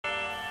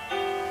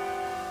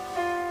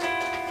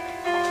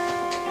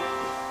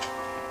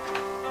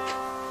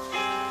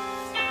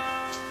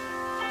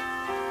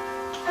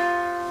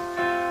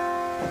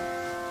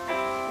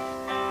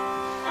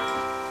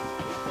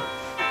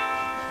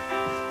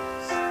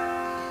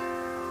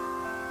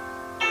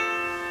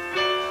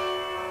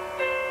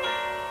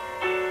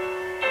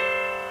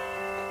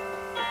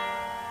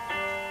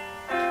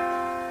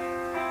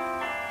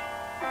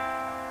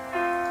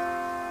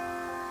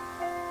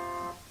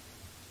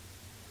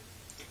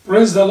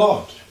Praise the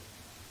Lord.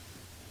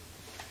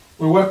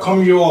 We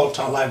welcome you all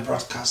to our live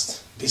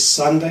broadcast this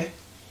Sunday,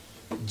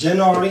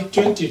 January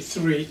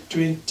 23,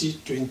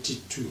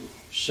 2022.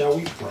 Shall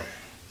we pray?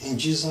 In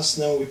Jesus'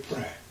 name we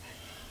pray.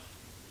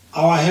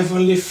 Our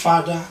Heavenly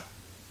Father,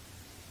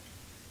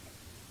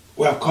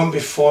 we have come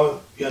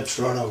before your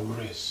throne of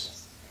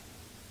grace,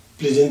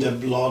 pleading the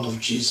blood of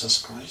Jesus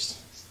Christ.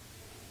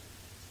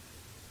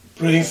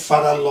 Praying,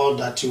 Father, Lord,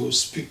 that you will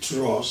speak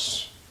to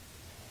us.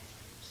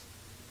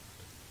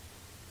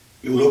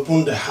 You will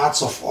open the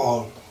hearts of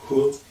all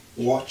who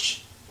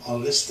watch or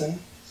listen.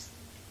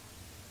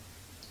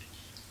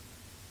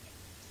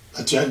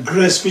 That your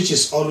grace, which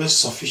is always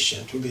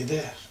sufficient, will be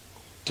there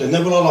to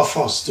enable all of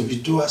us to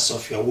be doers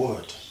of your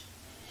word.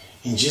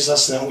 In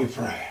Jesus' name we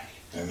pray.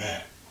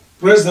 Amen.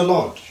 Praise the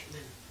Lord.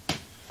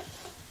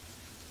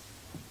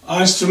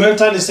 Our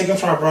instrumental is taken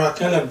from our brother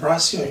Caleb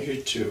Brassi on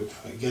YouTube.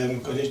 Again,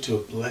 we're going to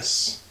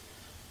bless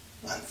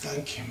and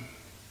thank him.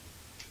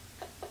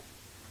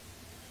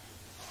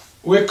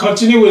 We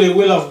continue with the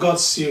Will of God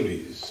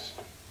series.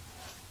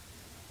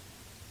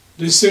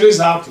 The series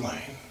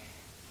outline.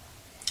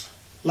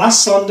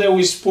 Last Sunday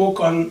we spoke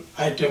on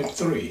item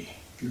 3.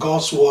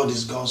 God's word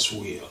is God's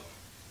will.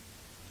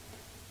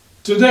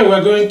 Today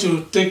we're going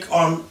to take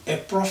on a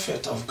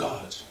prophet of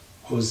God,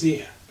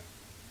 Hosea.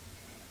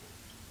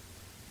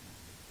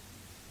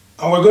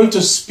 And we're going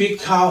to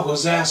speak how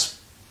Hosea's,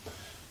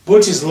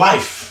 both his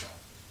life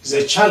is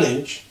a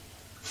challenge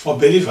for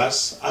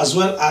believers, as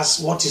well as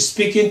what he's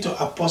speaking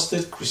to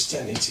apostate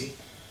Christianity,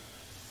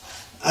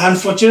 and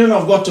for children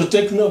of God to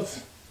take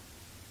note.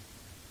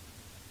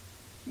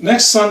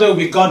 Next Sunday will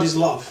be God is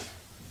Love.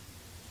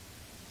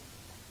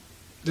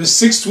 The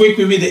 6th week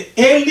will be the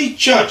early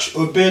church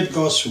obeyed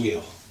God's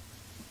will.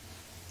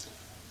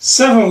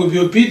 7 will be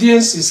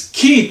obedience is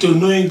key to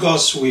knowing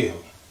God's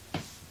will.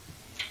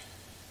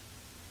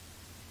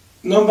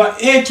 Number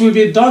 8 will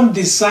be don't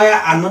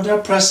desire another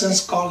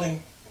person's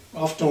calling.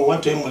 Often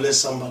want to emulate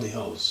somebody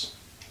else.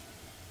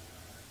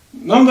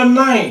 Number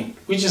 9,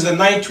 which is the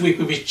 9th week,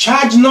 will be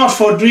charge not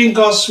for doing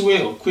God's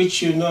will,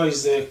 which you know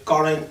is the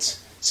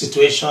current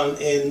situation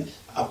in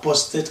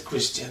apostate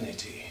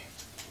Christianity.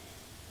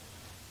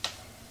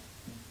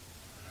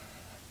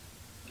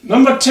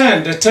 Number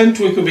 10, the 10th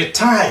week will be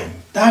time,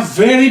 that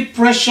very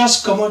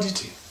precious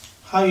commodity.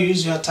 How you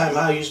use your time,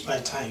 how you use my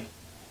time.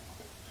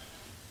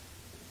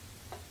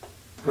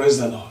 Praise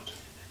the Lord.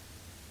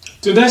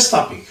 Today's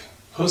topic,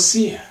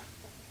 Hosea,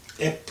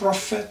 a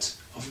prophet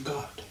of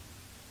God.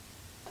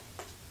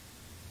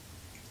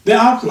 The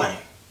outline.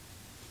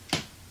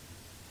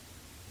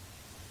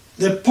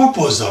 The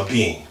purpose of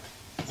being.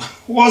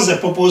 What's the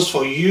purpose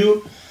for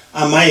you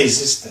and my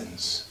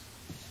existence?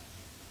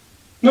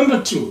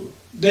 Number 2,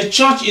 the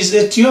church is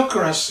a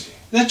theocracy.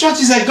 The church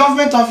is a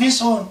government of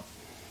its own.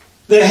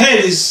 The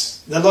head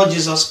is the Lord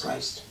Jesus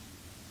Christ.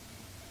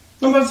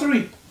 Number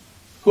 3,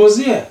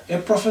 Hosea, a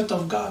prophet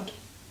of God.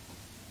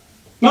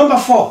 Number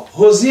 4,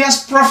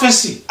 Hosea's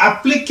prophecy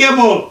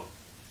applicable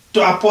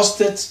to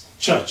apostate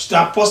church,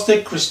 to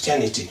apostate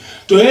Christianity,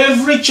 to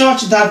every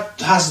church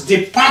that has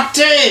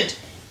departed,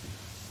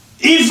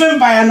 even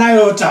by an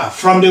iota,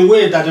 from the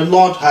way that the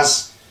Lord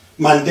has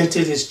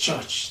mandated his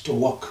church to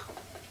walk.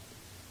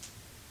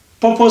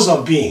 Purpose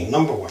of being,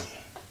 number 1.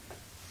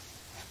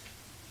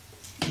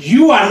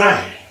 You and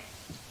I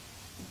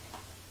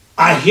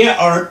are here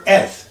on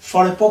earth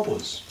for a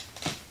purpose.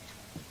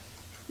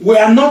 We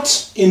are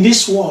not in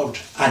this world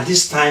at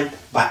this time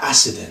by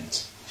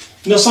accident.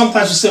 You know,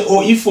 sometimes we say,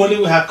 oh, if only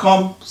we had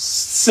come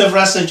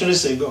several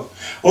centuries ago.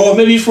 Or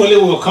maybe if only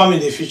we will come in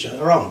the future.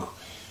 Wrong.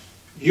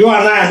 You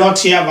and I are not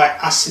here by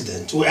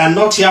accident. We are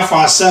not here for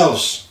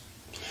ourselves.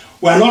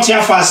 We are not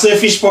here for our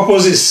selfish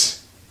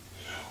purposes.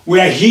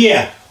 We are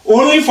here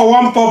only for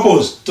one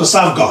purpose, to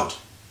serve God.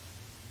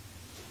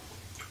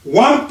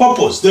 One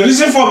purpose. The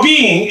reason for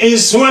being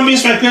is human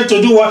beings were created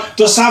to do what?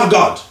 To serve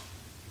God.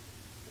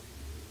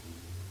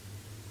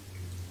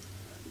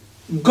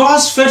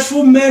 God's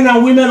faithful men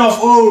and women of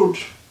old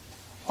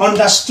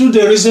understood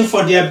the reason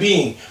for their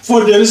being,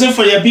 for the reason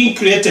for their being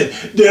created,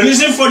 the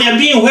reason for their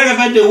being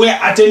wherever they were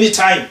at any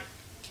time.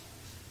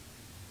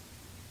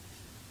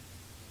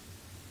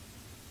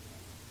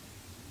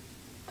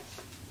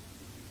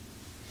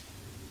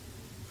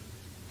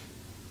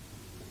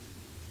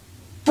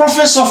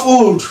 Prophets of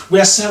old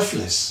were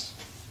selfless.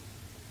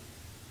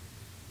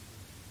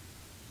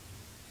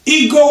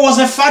 Ego was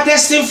the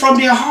farthest thing from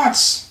their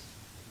hearts.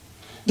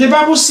 The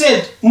Bible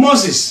said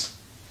Moses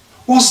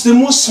was the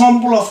most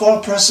humble of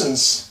all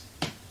persons.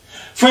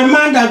 For a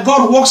man that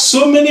God worked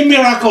so many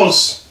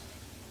miracles,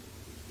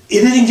 it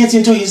didn't get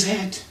into his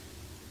head.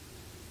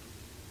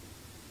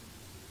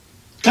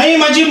 Can you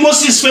imagine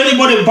Moses, for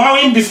anybody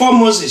bowing before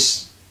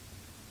Moses?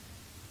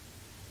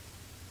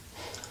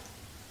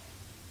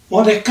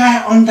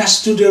 Mordecai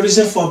understood the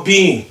reason for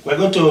being. We're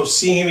going to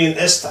see him in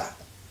Esther.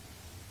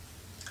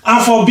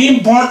 And for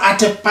being born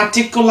at a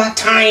particular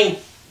time.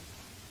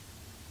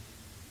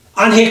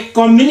 And he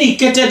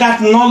communicated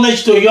that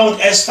knowledge to young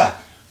Esther,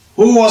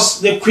 who was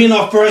the queen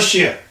of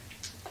Persia.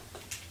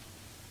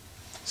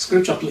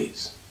 Scripture,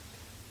 please.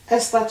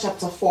 Esther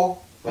chapter 4,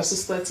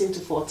 verses 13 to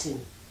 14.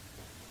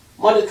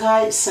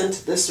 Mordecai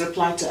sent this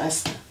reply to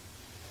Esther.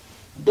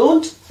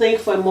 Don't think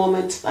for a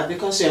moment that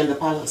because you're in the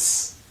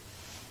palace,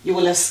 you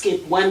will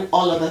escape when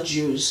all other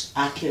Jews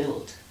are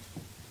killed.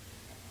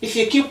 If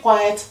you keep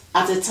quiet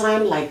at a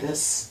time like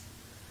this,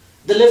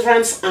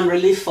 deliverance and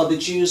relief for the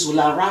Jews will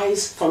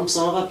arise from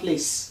some other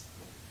place,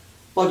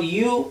 but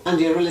you and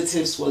your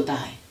relatives will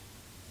die.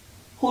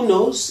 Who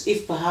knows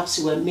if perhaps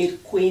you were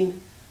made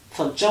queen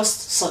for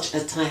just such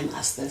a time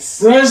as this.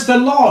 Praise the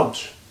Lord.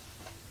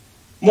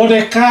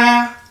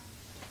 Mordecai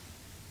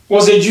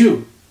was a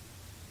Jew.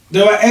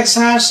 They were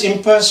exiles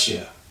in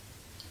Persia.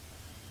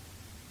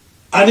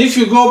 And if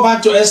you go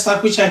back to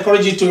Esther, which I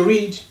encourage you to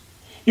read,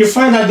 you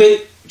find that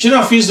the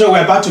children of Israel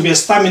were about to be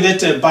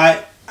exterminated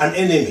by an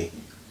enemy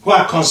who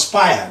had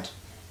conspired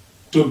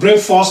to bring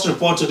false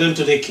report to them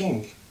to the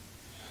king.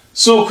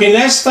 So Queen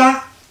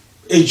Esther,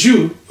 a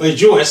Jew, a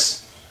Jewess,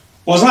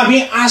 was now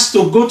being asked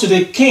to go to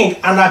the king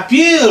and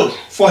appeal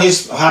for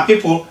her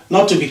people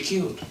not to be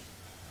killed.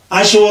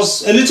 And she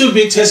was a little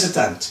bit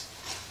hesitant.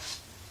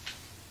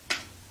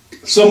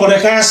 So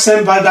Mordecai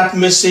sent back that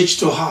message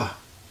to her.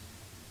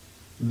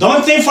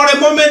 Don't think for a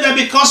moment that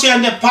because you're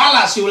in the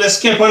palace, you will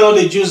escape when all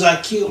the Jews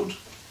are killed.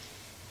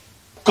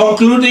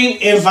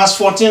 Concluding in verse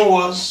 14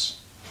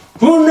 was,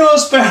 who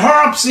knows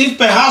perhaps if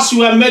perhaps you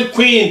were made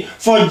queen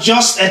for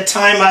just a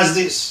time as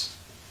this.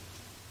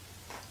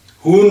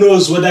 Who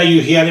knows whether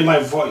you're hearing my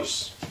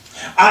voice?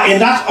 Are in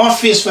that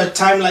office for a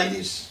time like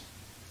this?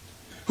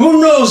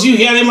 Who knows you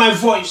hearing my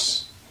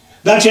voice?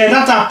 That you're in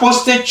that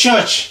apostate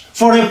church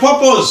for a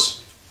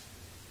purpose.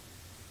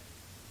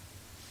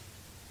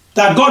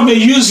 That God may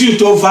use you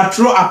to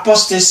overthrow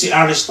apostasy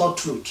and restore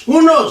truth.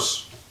 Who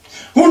knows?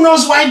 Who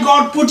knows why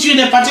God put you in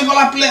a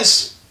particular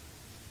place?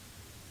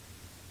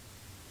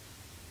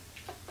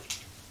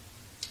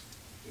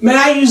 May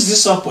I use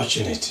this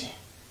opportunity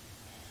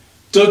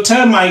to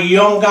tell my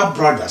younger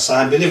brothers,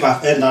 I believe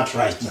I've heard that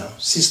right now,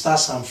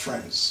 sisters and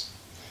friends,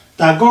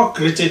 that God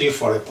created you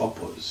for a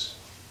purpose.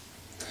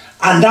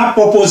 And that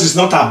purpose is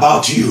not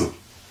about you.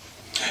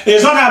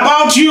 It's not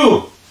about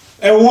you.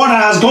 A world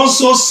that has gone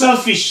so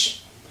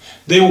selfish.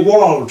 The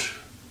world,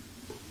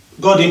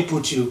 God didn't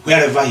put you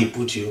wherever He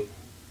put you.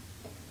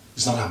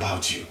 It's not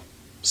about you.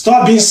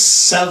 Stop being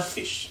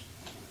selfish.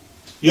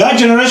 Your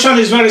generation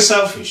is very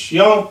selfish.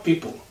 Young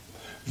people.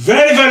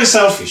 Very, very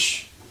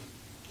selfish.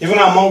 Even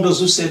among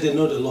those who say they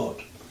know the Lord.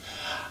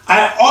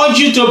 I urge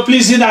you to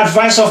please heed the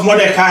advice of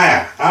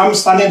Mordecai. I'm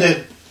standing in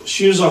the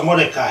shoes of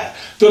Mordecai.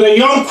 To the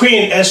young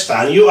Queen Esther,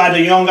 and you are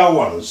the younger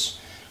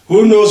ones.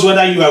 Who knows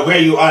whether you are where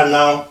you are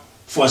now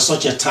for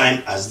such a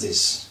time as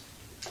this.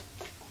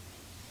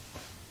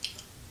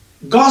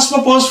 God's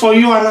purpose for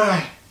you and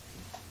I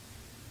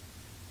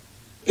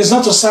is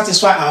not to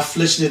satisfy our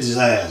fleshly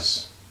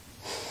desires.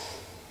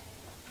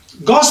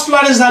 God's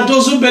plan is that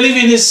those who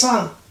believe in His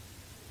Son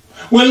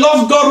will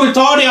love God with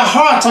all their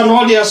heart and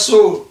all their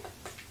soul.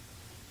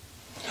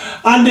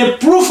 And the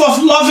proof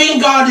of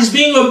loving God is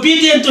being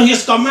obedient to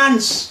His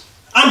commands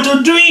and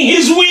to doing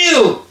His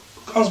will.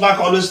 Comes back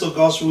always to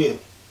God's will.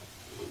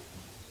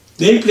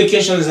 The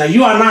implication is that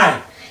you and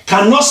I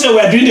cannot say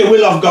we're doing the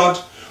will of God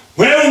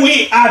when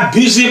we are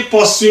busy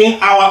pursuing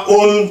our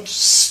own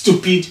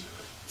stupid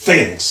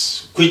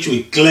things, which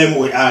we claim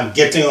we are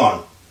getting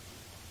on.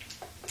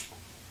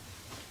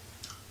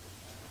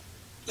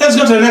 Let's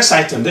go to the next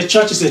item. The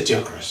church is a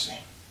theocracy.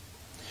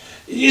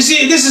 You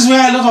see, this is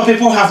where a lot of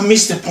people have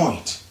missed the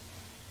point.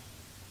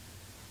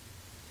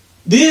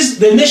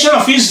 The nation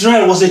of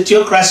Israel was a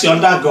theocracy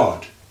under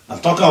God. I'm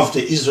talking of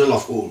the Israel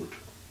of old.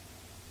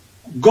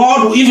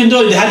 God, even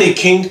though they had a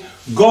king,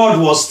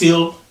 God was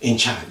still in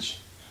charge.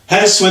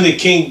 Hence, when the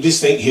king did this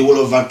thing, he will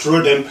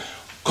overthrow them,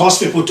 cause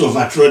people to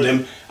overthrow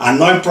them,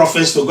 anoint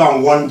prophets to go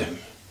and warn them.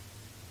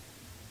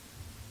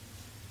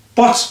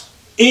 But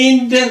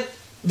in the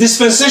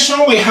dispensation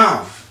we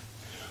have,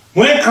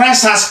 when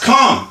Christ has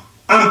come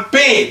and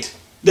paid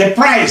the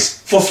price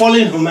for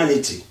fallen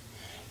humanity,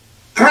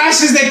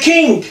 Christ is the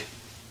king.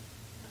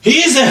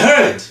 He is the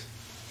herd.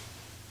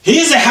 He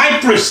is the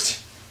high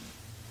priest.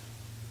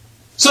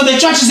 So the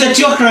church is a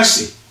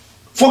theocracy.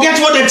 Forget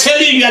what they tell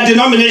you in your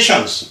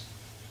denominations.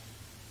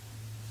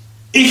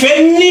 If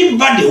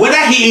anybody,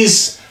 whether he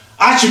is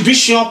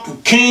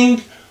archbishop,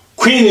 king,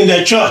 queen in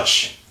the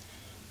church,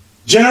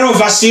 general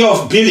overseer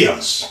of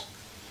billions,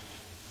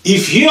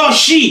 if he or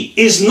she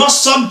is not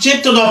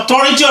subject to the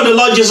authority of the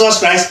Lord Jesus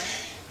Christ,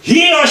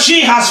 he or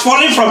she has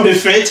fallen from the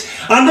faith,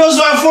 and those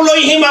who are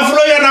following him are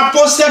following an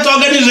apostate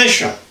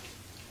organization.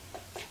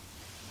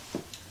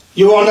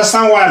 You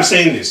understand why I'm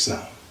saying this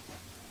now?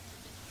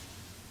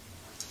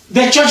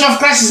 The Church of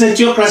Christ is a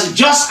theocracy,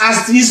 just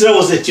as Israel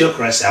was a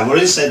theocracy. I've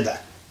already said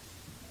that.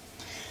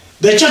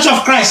 The Church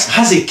of Christ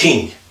has a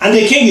king, and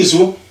the king is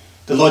who?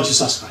 The Lord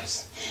Jesus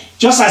Christ.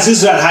 Just as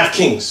Israel had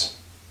kings.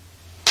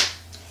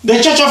 The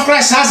Church of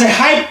Christ has a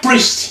high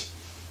priest,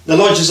 the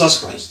Lord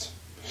Jesus Christ.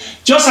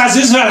 Just as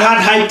Israel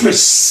had high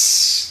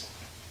priests.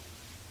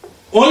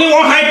 Only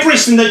one high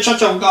priest in the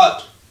Church of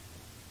God.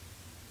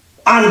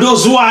 and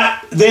those who are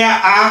there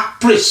are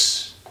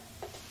priests.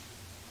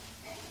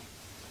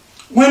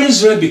 When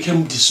Israel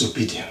became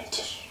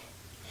disobedient,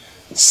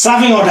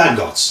 serving other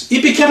gods,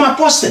 it became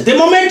apostate. The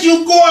moment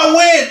you go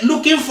away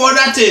looking for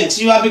other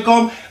things, you have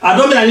become, I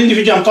don't mean an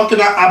individual, I'm talking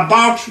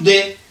about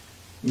the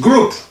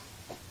group.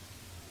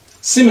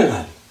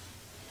 Similarly,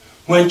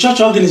 when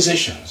church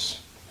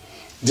organizations,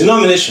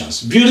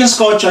 denominations, buildings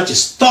called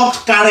churches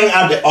stopped carrying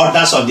out the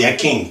orders of their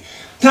king,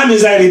 that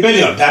means a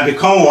rebellion. They have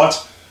become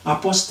what?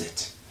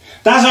 Apostate.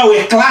 That's why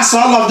we class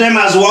all of them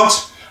as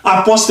what?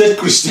 Apostate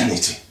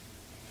Christianity.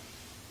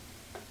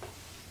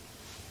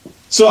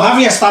 So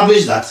having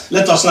established that,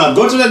 let us now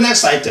go to the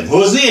next item.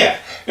 Hosea,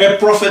 a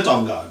prophet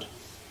of God.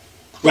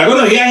 We're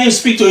going to hear him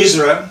speak to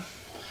Israel,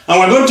 and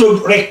we're going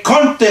to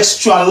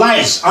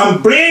recontextualize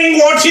and bring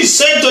what he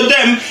said to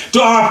them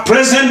to our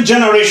present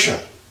generation,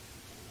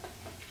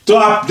 to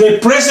the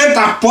present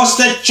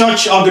apostate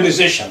church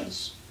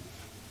organizations.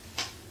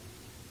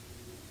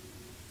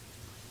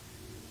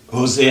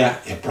 Hosea,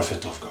 a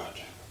prophet of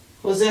God.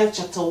 Hosea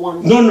chapter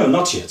 1. No,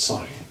 not yet,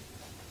 sorry.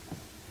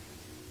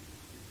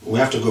 We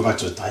have to go back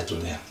to the title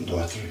there,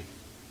 number 3.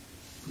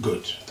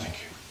 Good, thank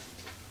you.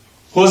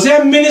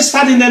 Hosea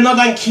ministered in the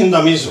northern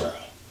kingdom, Israel,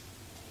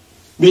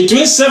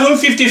 between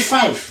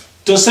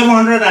 755 to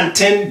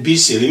 710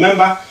 BC.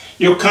 Remember,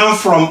 you come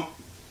from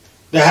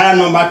the higher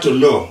number to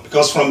low,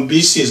 because from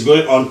BC is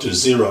going on to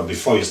 0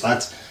 before you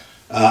start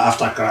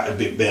after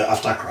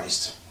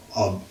Christ.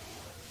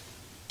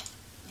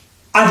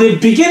 At the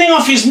beginning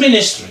of his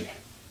ministry,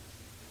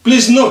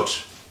 please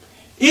note,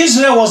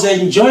 Israel was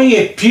enjoying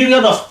a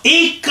period of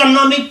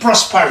economic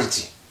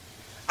prosperity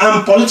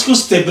and political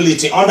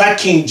stability under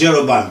King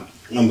Jeroboam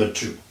number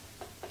 2.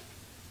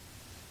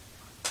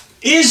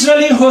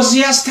 Israel in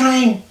Hosea's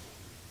time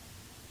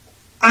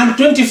and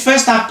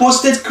 21st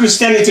apostate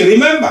Christianity.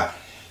 Remember,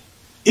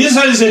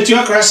 Israel is a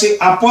theocracy,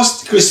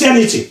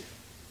 Christianity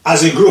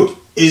as a group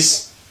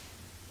is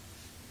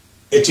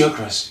a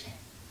theocracy.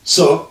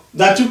 So,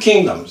 there are two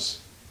kingdoms.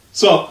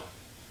 So,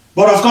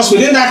 but of course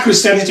within that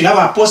Christianity you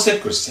have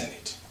apostate Christianity.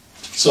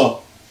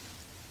 So,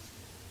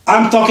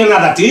 I'm talking about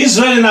that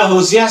Israel in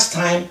Hosea's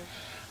time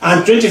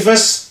and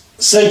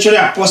 21st century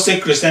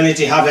apostate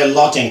Christianity have a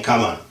lot in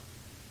common.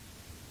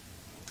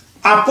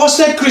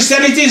 Apostate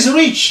Christianity is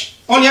rich.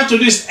 All you have to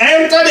do is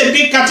enter the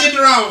big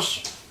cathedrals.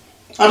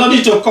 I don't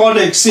need to call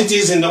the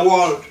cities in the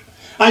world.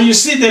 And you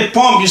see the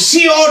pomp, you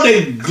see all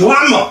the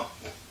glamour.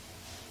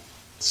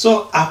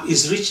 So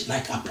it's rich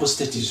like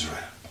apostate Israel.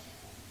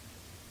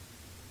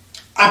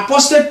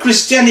 Apostate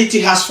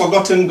Christianity has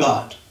forgotten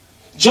God,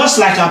 just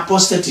like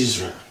apostate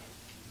Israel.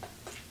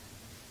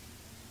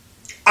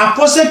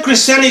 Apostate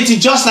Christianity,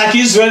 just like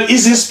Israel,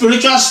 is in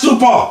spiritual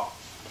stupor,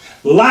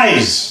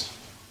 lies,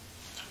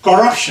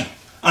 corruption,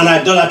 and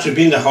idolatry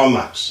being the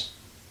hallmarks.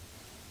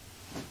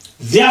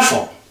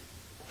 Therefore,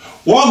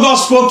 what God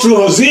spoke through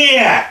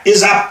Hosea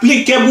is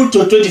applicable to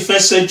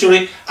 21st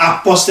century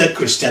apostate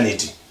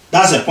Christianity.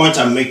 That's the point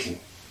I'm making.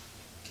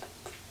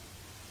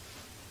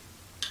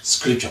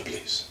 Scripture,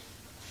 please.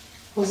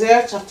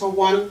 Hosea chapter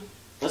 1,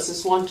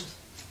 verses 1 to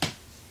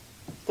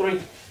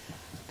 3.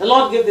 The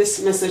Lord gave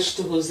this message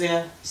to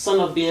Hosea, son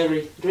of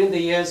Beeri, during the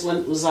years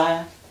when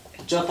Uzziah,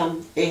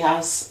 Jotham,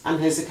 Ahaz, and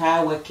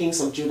Hezekiah were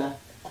kings of Judah,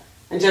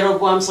 and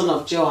Jeroboam, son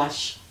of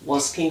Joash,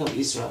 was king of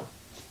Israel.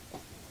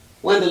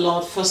 When the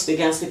Lord first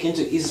began speaking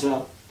to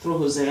Israel through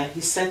Hosea,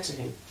 he said to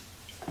him,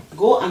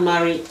 "Go and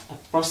marry a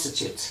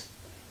prostitute.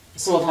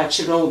 Some of her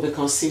children will be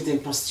conceived in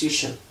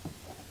prostitution."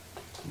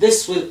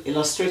 This will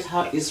illustrate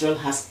how Israel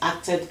has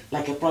acted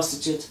like a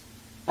prostitute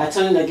by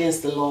turning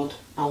against the Lord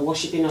and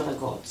worshipping other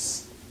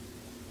gods.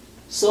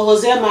 So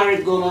Hosea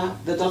married Gomer,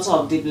 the daughter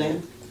of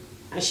Diblaim,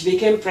 and she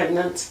became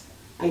pregnant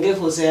and gave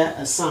Hosea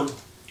a son.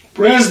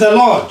 Praise the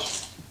Lord.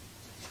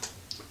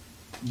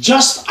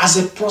 Just as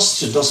a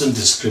prostitute doesn't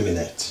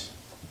discriminate,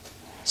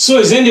 so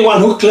is anyone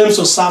who claims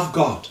to serve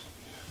God,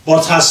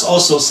 but has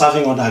also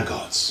serving other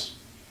gods.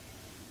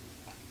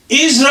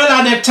 Israel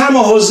at the time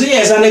of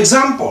Hosea is an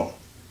example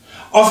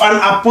of an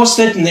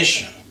apostate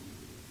nation.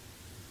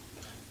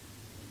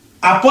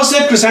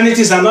 Apostate Christianity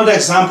is another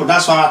example,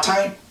 that's for our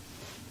time.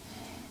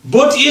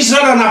 Both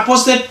Israel and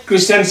apostate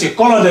Christianity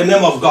call on the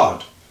name of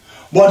God,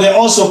 but they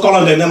also call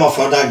on the name of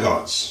other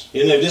gods.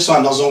 You know, if this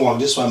one doesn't work,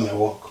 this one may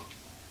work.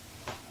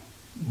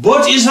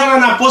 Both Israel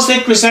and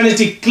apostate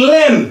Christianity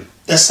claim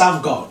they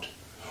serve God,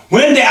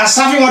 when they are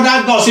serving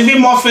other gods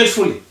even more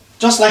faithfully,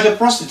 just like a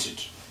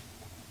prostitute.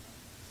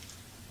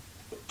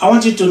 I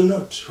want you to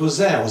note,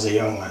 Hosea was a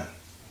young man.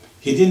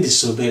 He didn't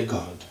disobey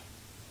God.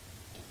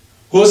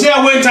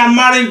 Hosea went and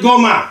married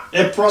Gomer,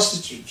 a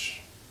prostitute.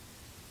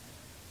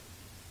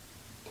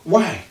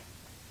 Why?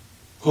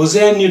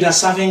 Hosea knew that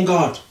serving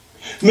God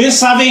means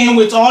serving him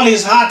with all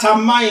his heart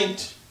and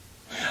mind.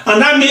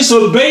 And that means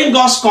obeying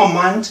God's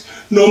command,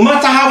 no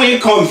matter how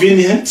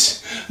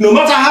inconvenient, no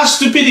matter how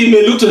stupid it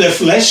may look to the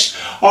flesh,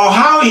 or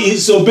how he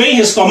is obeying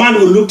his command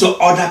will look to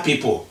other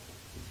people.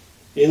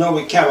 You know,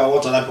 we care about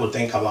what other people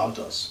think about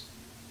us.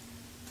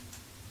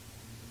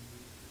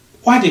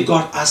 Why did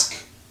God ask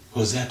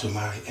Hosea to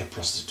marry a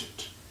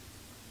prostitute?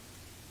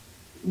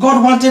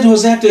 God wanted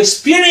Hosea to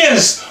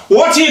experience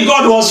what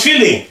God was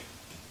feeling,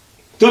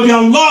 to be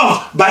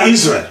unloved by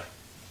Israel.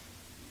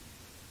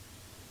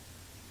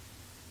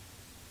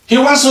 He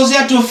wants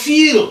Hosea to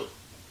feel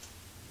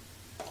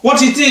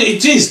what it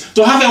is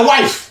to have a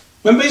wife.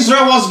 Remember,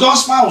 Israel was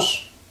God's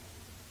spouse.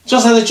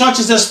 Just as the church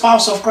is the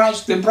spouse of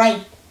Christ, the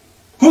bride.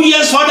 Who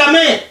yearns for the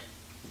man?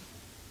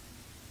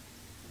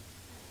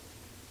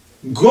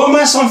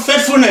 Gomer's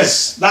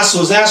unfaithfulness, that's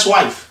Hosea's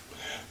wife,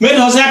 made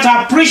Hosea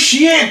to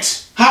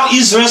appreciate how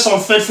Israel's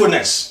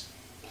unfaithfulness,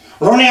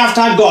 running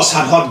after gods,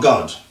 had hurt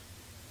God.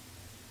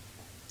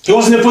 He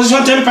was in a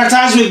position to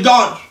empathize with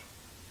God.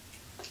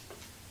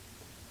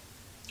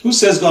 Who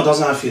says God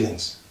doesn't have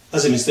feelings?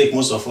 That's a mistake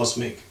most of us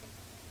make.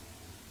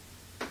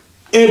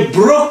 A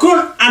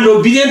broken and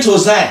obedient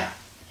Hosea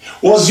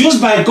was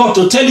used by God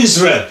to tell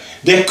Israel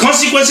the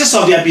consequences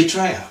of their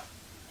betrayal.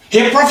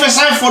 He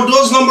prophesied for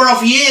those number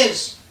of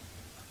years,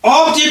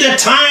 up till the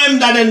time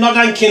that the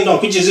northern kingdom,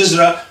 which is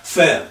Israel,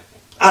 fell.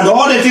 And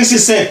all the things he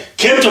said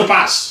came to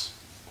pass.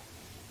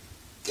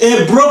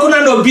 A broken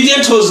and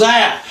obedient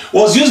Hosea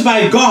was used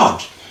by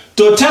God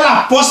to tell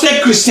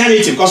apostate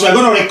Christianity, because we're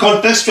going to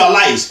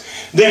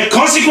recontextualize the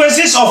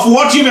consequences of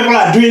what you people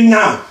are doing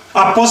now.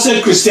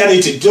 Apostate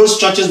Christianity, those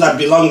churches that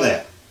belong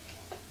there.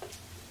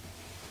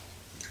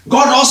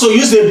 God also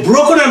used a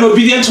broken and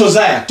obedient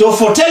Hosea to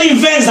foretell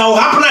events that will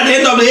happen at the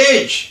end of the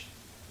age.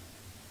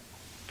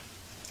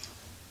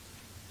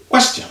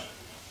 Question.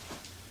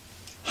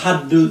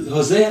 Had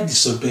Hosea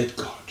disobeyed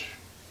God,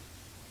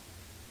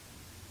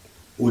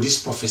 would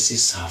these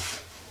prophecies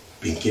have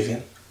been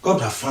given? God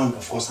would have found,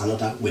 of course,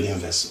 another willing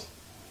vessel.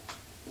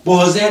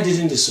 But Hosea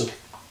didn't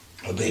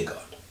disobey God.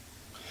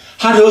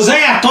 Had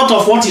Hosea thought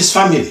of what his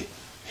family,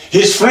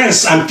 his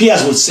friends and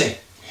peers would say,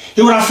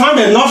 he would have found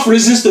enough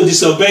reasons to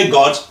disobey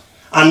God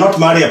and not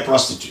marry a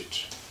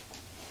prostitute.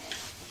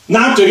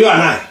 Now to you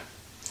and I.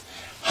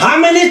 How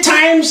many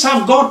times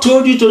have God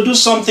told you to do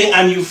something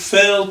and you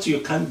felt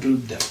you can't do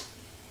them?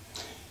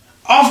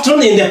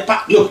 Often in the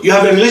past, look, you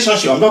have a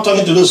relationship. I'm not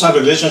talking to those who have a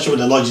relationship with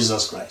the Lord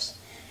Jesus Christ.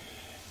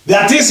 There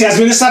are things He has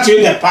ministered to you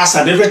in the past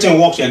and everything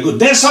works, you're good.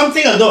 There's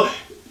something as though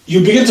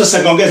you begin to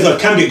second guess, no,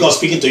 it can't be God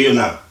speaking to you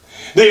now.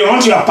 Then you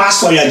run to your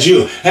pastor, your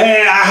Jew.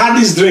 Hey, I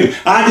had this dream.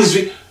 I had this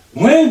dream.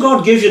 When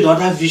God gave you the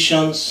other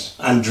visions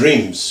and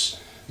dreams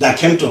that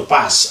came to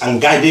pass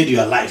and guided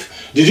your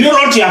life, did you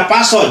run to your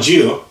pastor or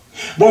Jew?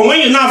 But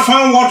when you now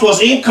found what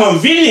was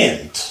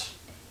inconvenient,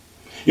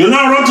 you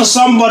now run to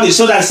somebody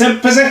so that the same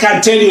person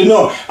can tell you,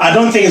 no, I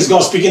don't think it's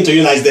God speaking to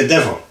you, now it's the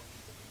devil.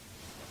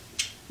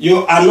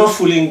 You are not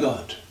fooling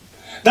God.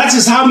 That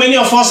is how many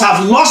of us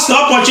have lost the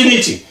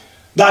opportunity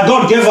that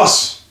God gave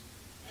us.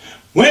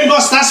 When God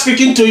starts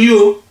speaking to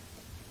you,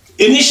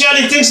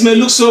 initially things may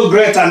look so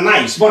great and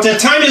nice, but a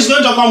time is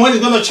going to come when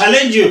He's going to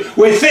challenge you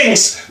with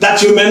things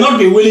that you may not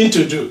be willing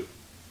to do.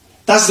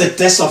 That's the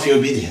test of your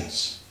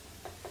obedience.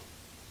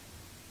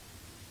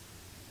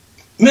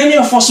 Many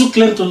of us who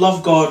claim to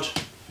love God,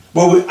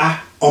 but we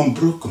are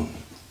unbroken.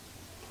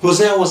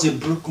 Hosea was a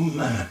broken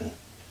man.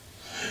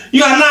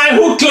 You and I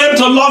who claim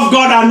to love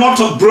God are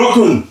not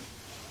broken.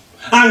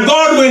 And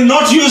God will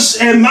not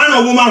use a man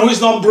or woman who is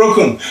not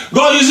broken.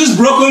 God uses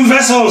broken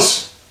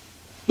vessels.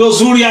 Those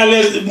who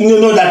realize,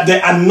 know that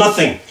they are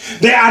nothing.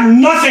 They are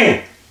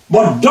nothing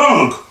but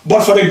dung,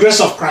 but for the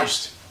grace of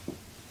Christ.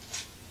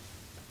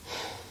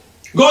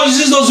 God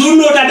uses those who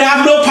know that they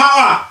have no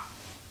power.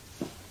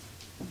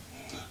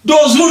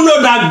 Those who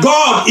know that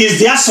God is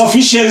their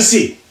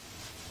sufficiency.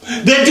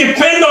 They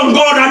depend on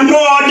God and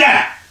no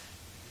other.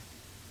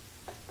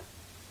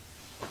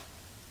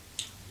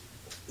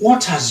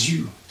 What has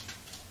you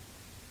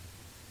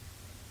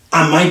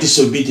and my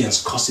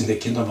disobedience cost in the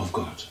kingdom of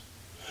God?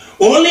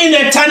 Only in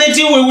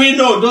eternity will we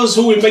know those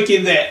who will make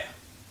it there.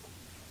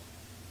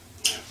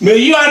 May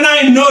you and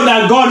I know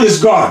that God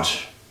is God.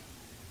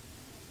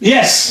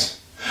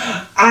 Yes.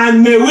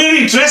 And may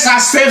we retrace our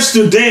steps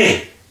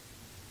today.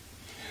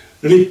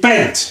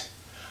 Repent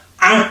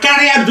and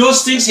carry out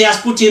those things He has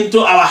put into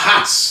our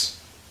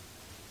hearts.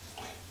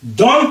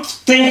 Don't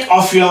think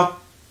of your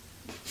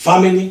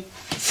family,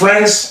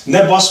 friends,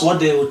 neighbors, what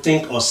they will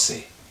think or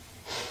say.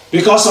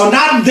 Because on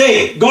that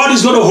day, God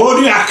is going to hold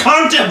you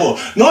accountable.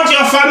 Not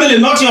your family,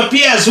 not your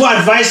peers who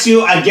advise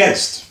you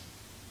against.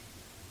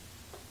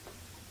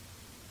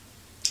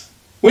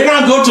 We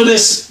now go to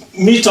this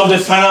meat of the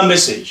final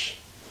message.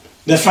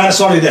 The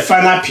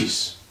final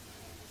piece.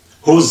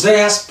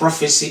 Hosea's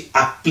prophecy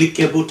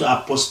applicable to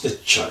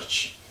apostate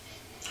church.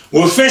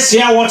 We'll first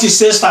hear what he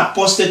says to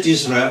apostate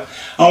Israel,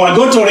 and we're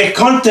going to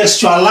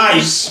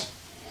recontextualize,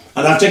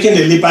 and I've taken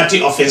the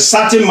liberty of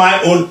inserting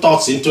my own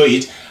thoughts into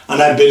it,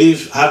 and I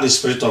believe I have the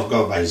Spirit of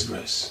God by His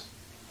grace.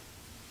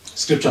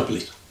 Scripture,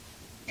 please.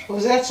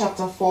 Hosea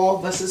chapter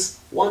 4, verses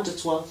 1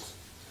 to 12.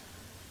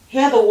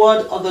 Hear the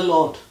word of the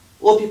Lord,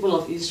 O people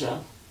of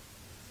Israel.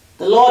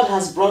 The Lord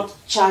has brought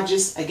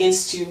charges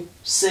against you,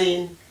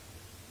 saying,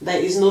 there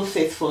is no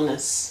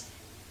faithfulness,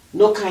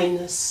 no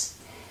kindness,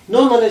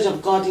 no knowledge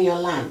of God in your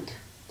land.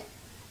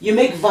 You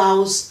make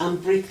vows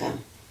and break them.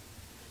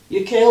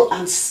 You kill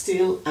and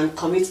steal and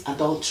commit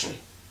adultery.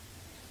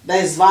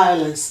 There is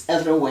violence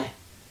everywhere,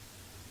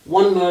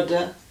 one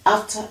murder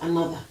after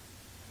another.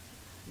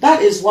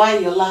 That is why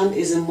your land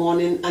is in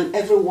mourning and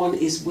everyone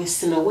is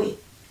wasting away.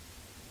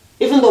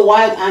 Even the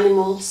wild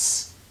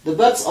animals, the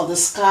birds of the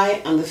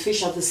sky and the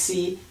fish of the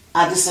sea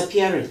are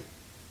disappearing.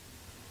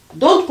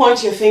 Don't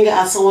point your finger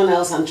at someone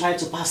else and try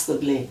to pass the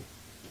blame.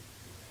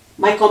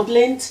 My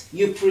complaint,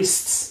 you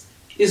priests,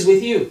 is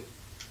with you.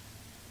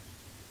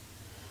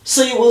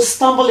 So you will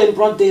stumble in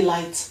broad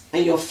daylight,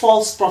 and your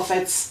false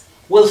prophets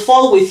will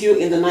fall with you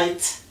in the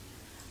night,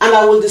 and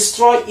I will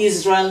destroy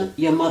Israel,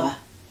 your mother.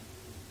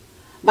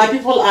 My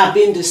people are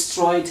being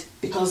destroyed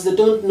because they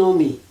don't know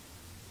me.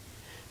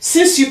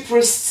 Since you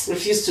priests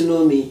refuse to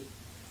know me,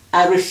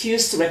 I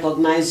refuse to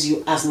recognize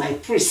you as my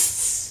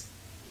priests.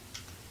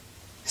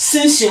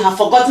 Since you have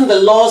forgotten the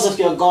laws of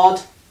your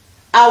God,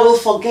 I will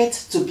forget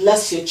to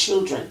bless your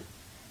children.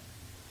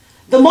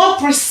 The more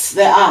priests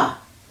there are,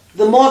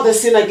 the more they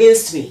sin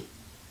against me.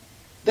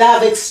 They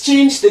have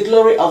exchanged the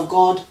glory of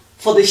God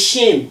for the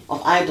shame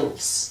of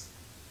idols.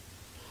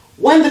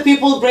 When the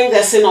people bring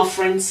their sin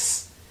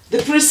offerings,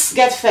 the priests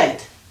get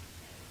fed.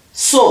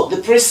 So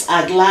the priests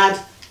are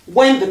glad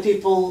when the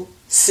people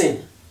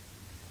sin.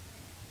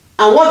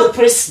 And what the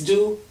priests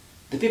do,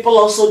 the people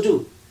also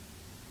do.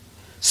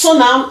 So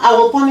now I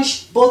will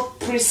punish both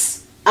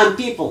priests and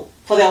people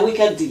for their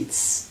wicked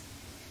deeds.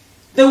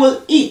 They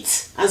will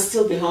eat and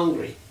still be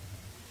hungry.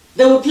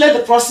 They will play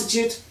the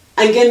prostitute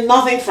and gain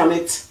nothing from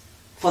it,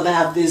 for they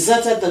have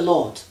deserted the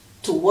Lord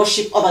to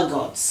worship other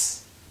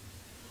gods.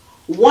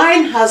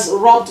 Wine has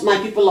robbed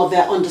my people of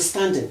their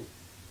understanding.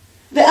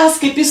 They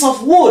ask a piece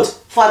of wood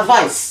for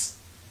advice.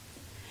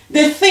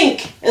 They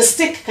think a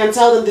stick can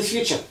tell them the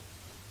future.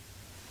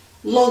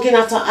 Longing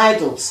after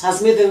idols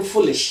has made them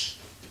foolish.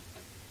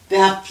 They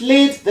have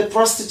played the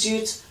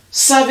prostitute,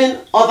 serving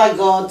other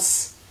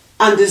gods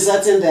and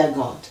deserting their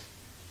God.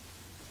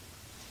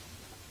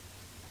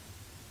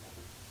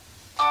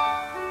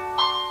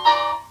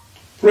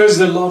 Praise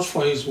the Lord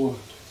for His word.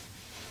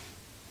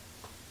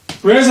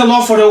 Praise the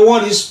Lord for the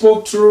word He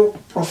spoke through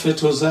Prophet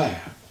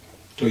Hosea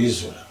to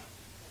Israel.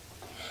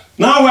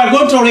 Now we are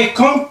going to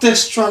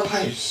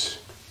recontextualize.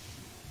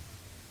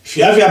 If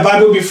you have your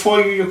Bible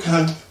before you, you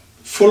can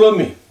follow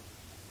me.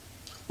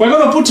 We're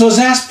going to put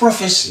Hosea's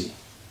prophecy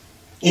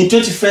in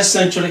 21st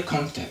century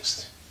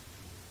context.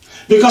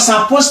 Because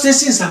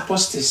apostasy is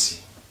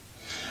apostasy.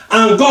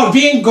 And God,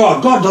 being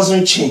God, God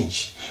doesn't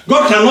change.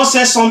 God cannot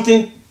say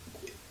something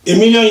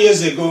 1,000,000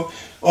 years ago,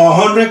 or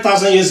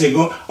 100,000 years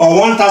ago, or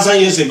 1,000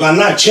 years ago, and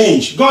not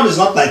change. God is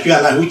not like you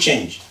and I who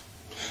change.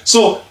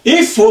 So,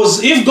 if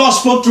God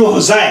spoke through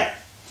Hosea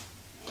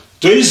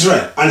to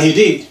Israel, and He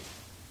did,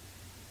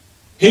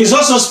 He is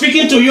also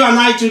speaking to you and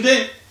I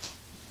today.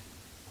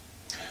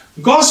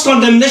 God's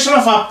condemnation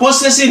of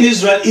apostasy in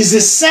Israel is the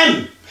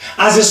same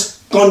as His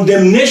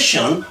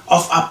condemnation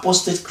of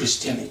apostate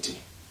Christianity.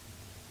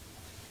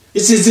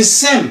 It is the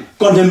same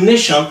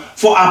condemnation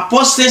for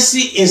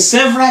apostasy in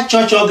several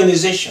church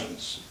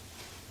organizations.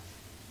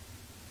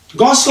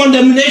 God's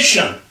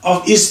condemnation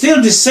is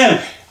still the same.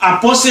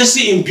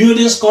 Apostasy in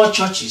buildings called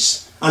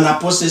churches and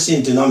apostasy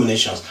in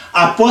denominations.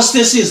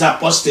 Apostasy is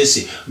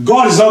apostasy.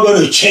 God is not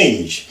going to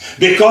change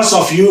because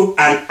of you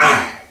and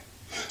I.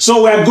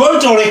 So we're going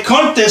to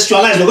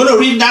recontextualize. We're going to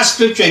read that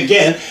scripture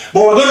again,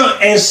 but we're going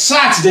to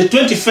insert the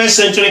 21st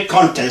century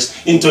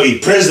context into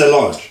it. Praise the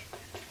Lord.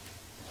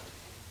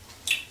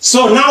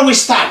 So now we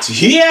start.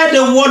 Hear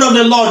the word of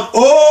the Lord,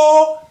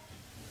 O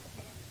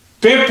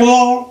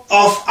people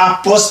of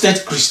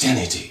apostate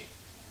Christianity.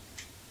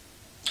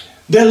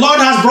 The Lord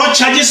has brought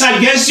charges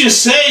against you,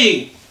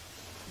 saying,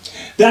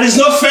 there is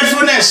no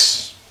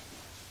faithfulness,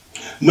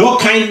 no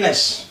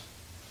kindness,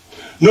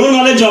 no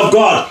knowledge of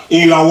God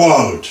in your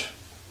world.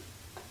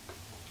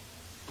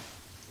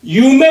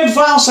 You make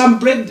vows and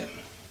break them.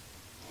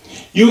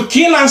 You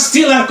kill and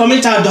steal and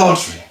commit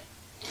adultery.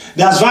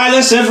 There's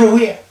violence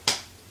everywhere.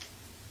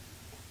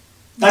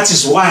 That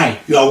is why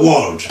your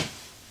world.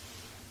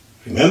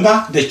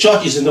 Remember, the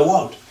church is in the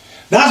world.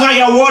 That's why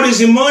your world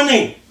is in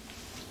mourning.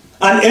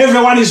 And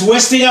everyone is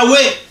wasting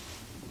away.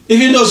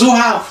 Even those who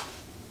have.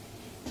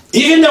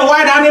 Even the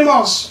wild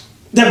animals,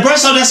 the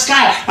birds of the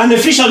sky, and the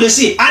fish of the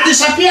sea are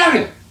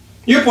disappearing.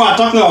 You people are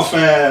talking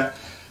of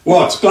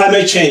what?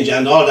 Climate change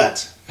and all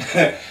that.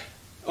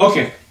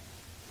 Okay.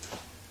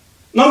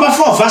 Number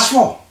 4, verse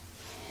 4.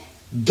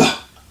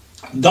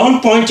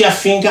 Don't point your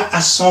finger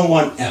at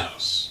someone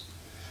else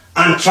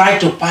and try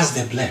to pass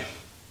the blame.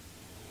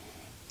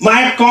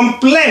 My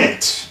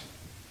complaint,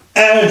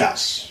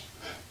 elders,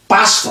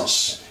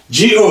 pastors,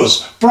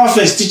 GOs,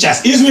 prophets,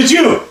 teachers, is with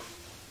you.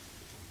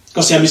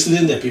 Because you're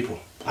misleading the people.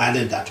 I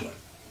added that one.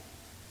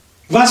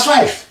 Verse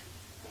 5.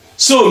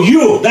 So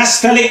you, that's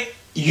telling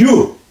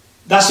you,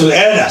 that's the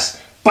elders,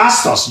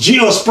 pastors,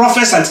 GOs,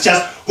 prophets, and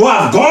teachers who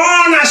have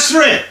gone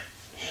astray.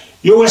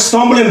 You will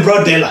stumble in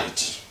broad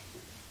daylight.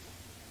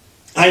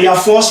 And your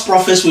false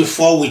prophets will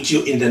fall with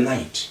you in the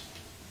night.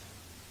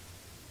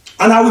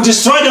 And I will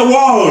destroy the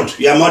world,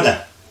 your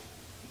mother.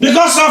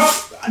 Because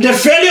of the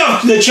failure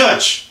of the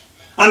church,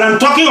 and I'm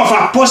talking of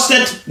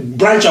apostate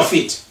branch of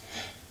it,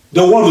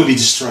 the world will be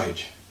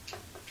destroyed.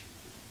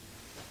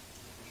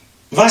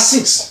 Verse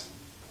 6.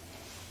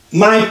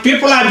 My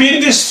people are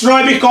being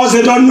destroyed because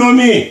they don't know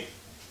me.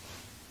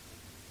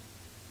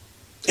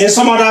 In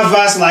some other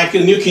verse, like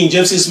in New King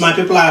James, says, my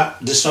people are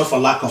destroyed for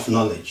lack of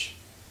knowledge.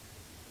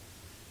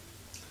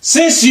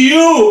 Since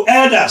you,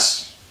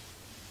 elders,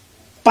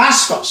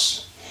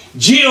 pastors,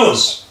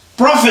 GOs,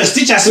 prophets,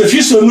 teachers,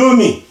 refuse to know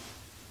me,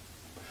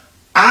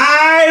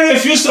 I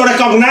refuse to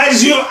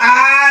recognize you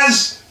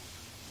as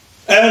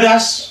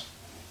elders,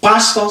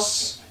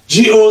 pastors,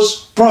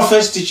 GOs,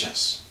 prophets,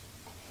 teachers.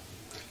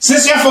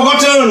 Since you have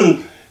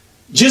forgotten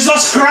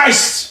Jesus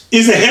Christ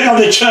is the head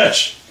of the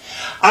church,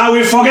 I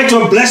will forget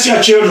to bless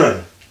your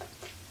children.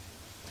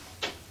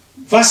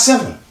 Verse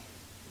 7.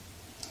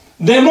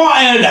 The more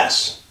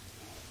elders,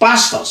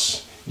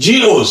 pastors,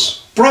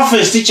 GOs,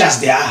 prophets,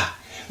 teachers there are,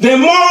 the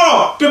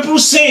more people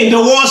sin, the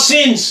world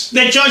sins,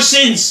 the church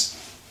sins.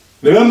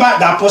 Remember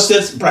the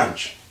apostate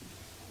branch.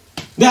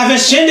 They have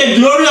exchanged the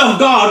glory of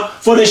God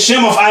for the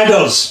shame of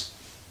idols.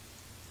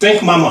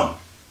 Think Mammon.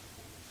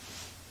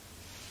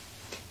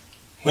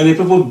 When the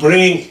people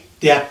bring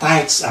their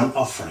tithes and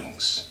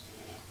offerings.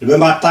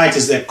 Remember, tithe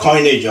is the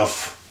coinage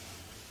of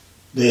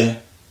the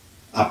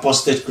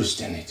apostate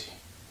Christianity.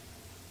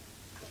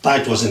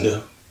 Tithe was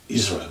in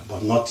Israel,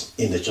 but not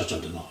in the church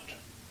of the Lord.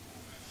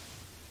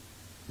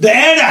 The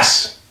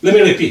elders, let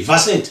me repeat,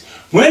 verse 8.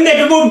 When the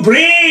people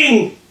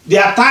bring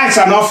their tithes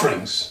and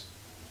offerings,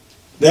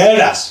 the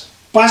elders,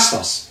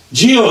 pastors,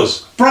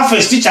 GOs,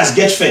 prophets, teachers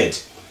get fed.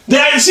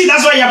 You see,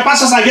 that's why your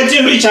pastors are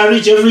getting rich and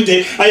rich every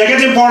day, and you're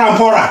getting poorer and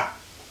poorer.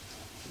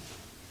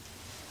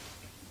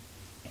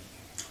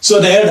 So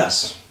the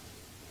elders,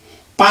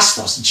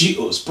 pastors,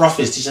 GOs,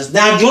 prophets, teachers, they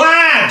are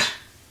glad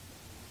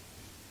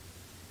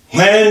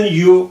when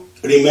you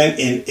remain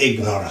in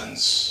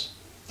ignorance.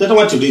 They don't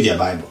want to read their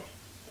Bible.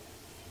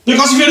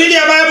 Because if you read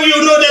your Bible,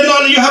 you know the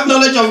knowledge, you have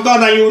knowledge of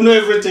God, and you know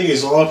everything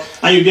is all,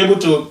 and you'll be able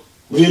to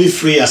really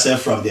free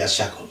yourself from their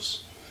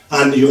shackles.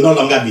 And you'll no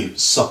longer be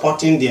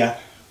supporting their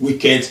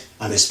wicked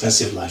and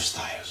expensive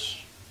lifestyles.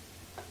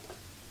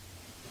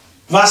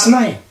 Verse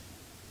 9.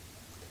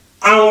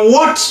 And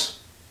what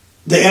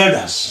the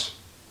elders,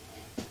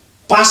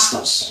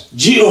 pastors,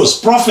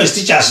 GOs, prophets,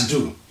 teachers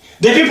do,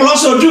 the people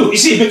also do. You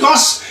see,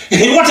 because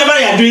whatever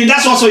you are doing,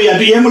 that's also you are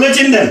doing,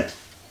 emulating them.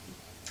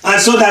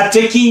 And so they're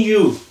taking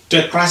you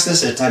to a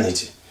Christless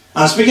eternity.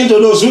 I'm speaking to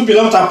those who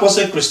belong to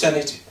apostate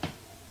Christianity.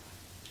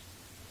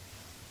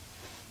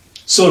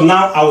 So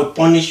now I will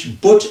punish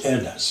both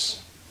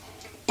elders,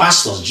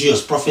 pastors,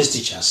 GOs, prophets,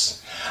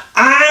 teachers,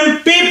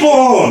 and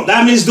people,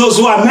 that means those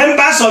who are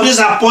members of these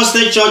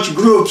apostate church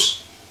groups,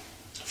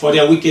 for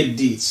their wicked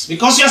deeds.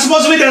 Because you're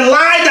supposed to be the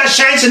light that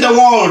shines in the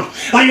world,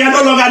 and you are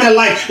no longer the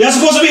light. You're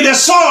supposed to be the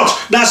salt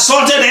that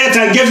salted earth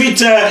and gave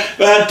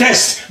it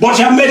taste, but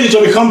you have made it to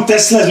become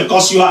tasteless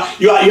because you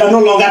are no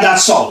longer that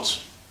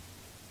salt.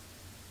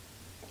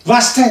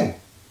 Verse 10.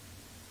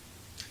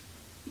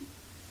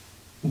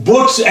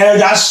 Both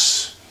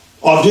elders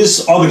of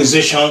these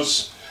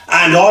organizations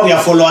and all their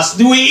followers,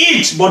 they will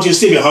eat, but you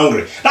still be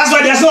hungry. That's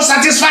why there's no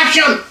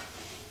satisfaction.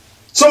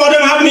 Some of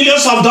them have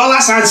millions of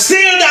dollars and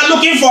still they're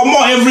looking for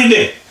more every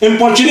day,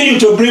 importuning you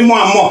to bring more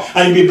and more,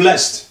 and you'll be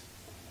blessed.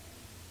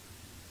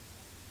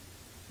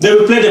 They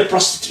will play the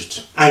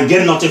prostitute and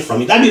get nothing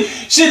from it. I mean,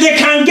 see, they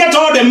can get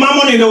all the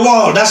mammon in the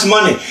world, that's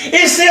money.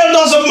 It still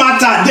doesn't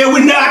matter. They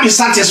will never be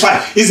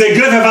satisfied. Is the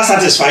grave ever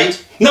satisfied?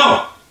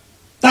 No.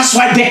 That's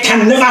why they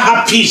can never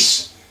have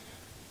peace.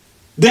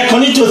 They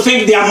continue to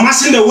think they are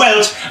amassing the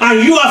wealth,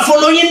 and you are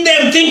following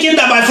them, thinking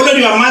that by following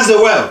you amass the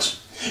wealth.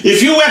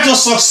 If you were to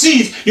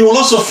succeed, you will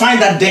also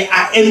find that they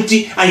are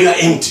empty and you are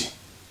empty.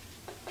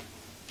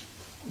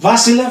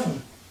 Verse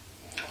 11.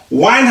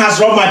 Wine has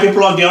robbed my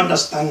people of their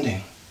understanding.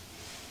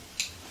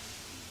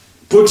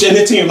 Put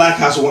anything you like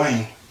as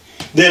wine.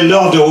 They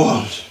love the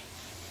world.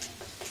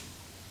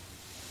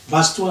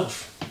 Verse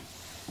 12.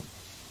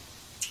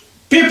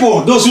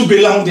 People, those who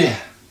belong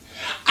there,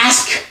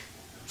 ask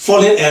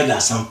fallen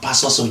elders and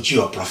pastors of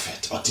Jew or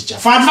prophet or teacher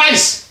for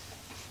advice.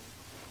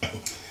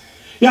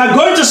 You are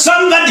going to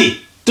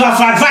somebody to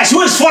have advice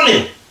who is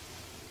fallen.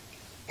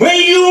 When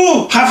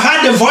you have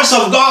heard the voice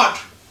of God,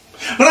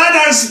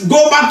 rather than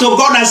go back to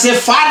God and say,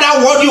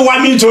 Father, what do you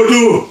want me to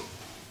do?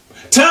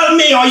 Tell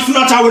me, or if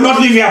not, I will not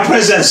leave your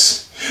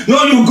presence.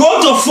 No, you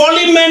go to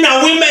fallen men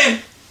and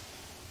women.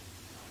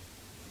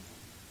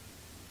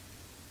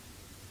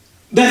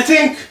 They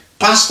think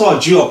pastor,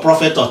 Jew, or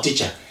prophet, or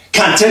teacher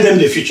can tell them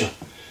the future.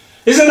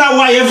 Isn't that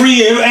why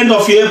every end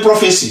of year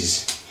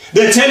prophecies,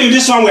 they tell you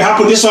this one will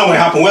happen, this one will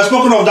happen. We've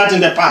spoken of that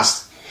in the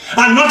past.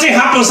 And nothing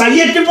happens, and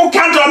yet people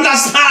can't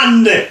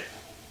understand.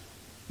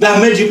 They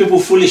have made you people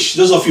foolish,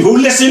 those of you who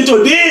listen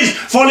to these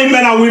fallen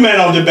men and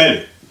women of the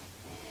belly.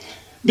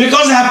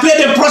 Because they have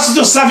played the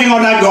prostitute serving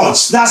other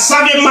gods. They are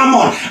serving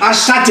Mammon,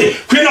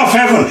 Ashtate, Queen of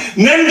Heaven.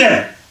 Name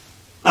them.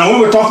 And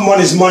when we talk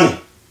money, is money.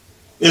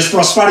 It's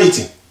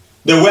prosperity,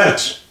 the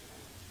wealth.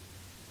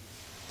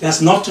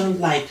 There's nothing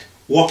like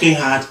working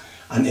hard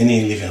and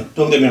earning a living.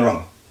 Don't get me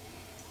wrong.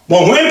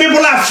 But when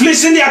people are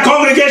fleecing their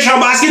congregation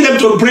by asking them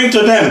to bring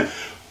to them,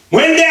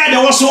 when they are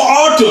the ones who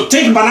ought to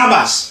take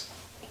Barnabas.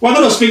 We're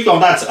going to speak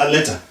of that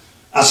later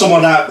as some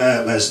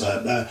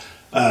other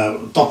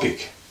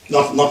topic.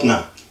 Not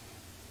now.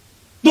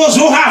 Those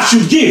who have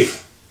should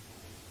give,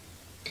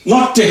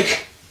 not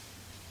take.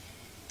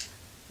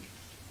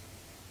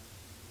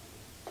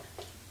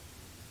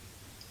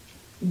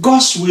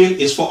 God's will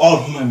is for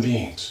all human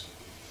beings.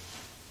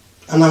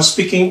 And I'm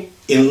speaking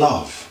in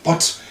love.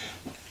 But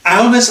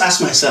I always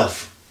ask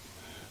myself,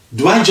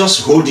 do I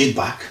just hold it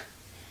back?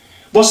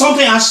 But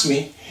something asks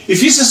me,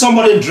 if you see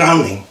somebody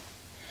drowning,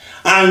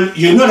 and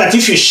you know that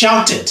if you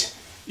shouted,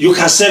 you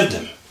can save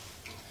them.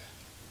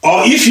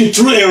 Or if you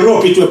threw a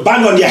rope, it will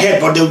bang on their head,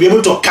 but they'll be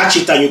able to catch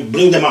it and you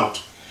bring them out.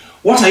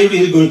 What are you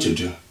really going to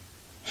do?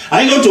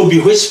 Are you going to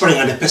be whispering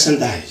and the person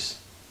dies?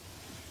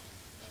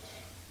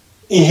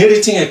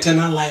 Inheriting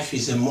eternal life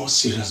is a more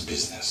serious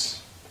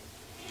business.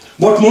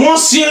 But more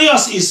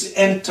serious is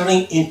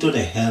entering into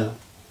the hell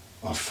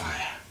of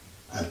fire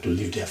and to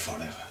live there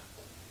forever.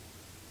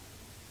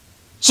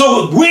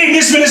 So we in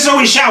this ministry,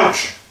 we shout.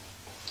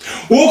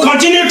 We'll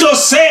continue to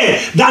say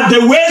that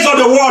the ways of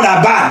the world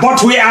are bad,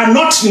 but we are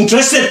not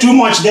interested too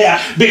much there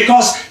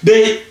because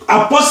the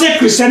apostate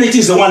Christianity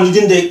is the one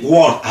leading the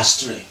world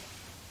astray.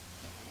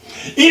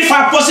 If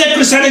apostate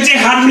Christianity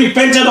had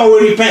repented or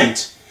will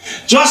repent,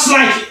 just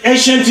like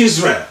ancient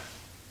Israel,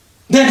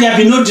 then there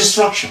will be no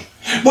destruction.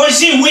 But you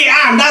see, we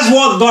are, and that's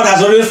what God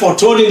has already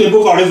foretold in the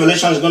book of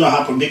Revelation is going to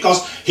happen,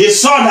 because he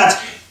saw that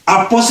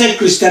apostate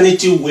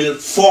Christianity will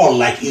fall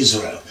like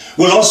Israel,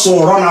 will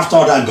also run after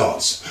other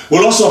gods,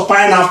 will also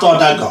pine after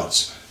other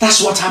gods.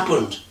 That's what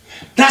happened.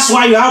 That's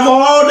why you have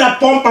all the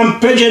pomp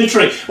and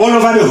pageantry all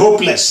over the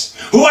hopeless,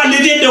 who are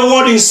leading the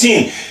world in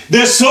sin.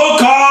 The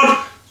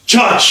so-called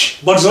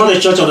church, but it's not the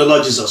church of the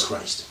Lord Jesus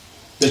Christ.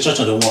 The church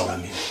of the world, I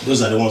mean.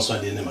 Those are the ones who are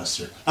the name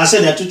astray. I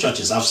said there are two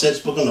churches. I've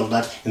spoken of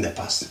that in the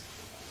past.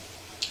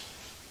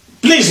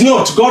 Please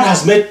note, God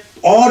has made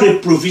all the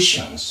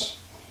provisions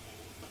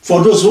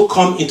for those who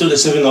come into the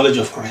saving knowledge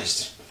of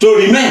Christ to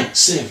remain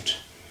saved.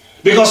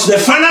 Because the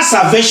final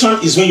salvation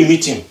is when you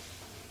meet him.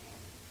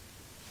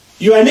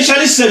 You are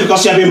initially saved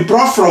because you have been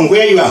brought from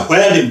where you are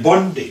held in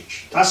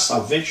bondage. That's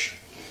salvation.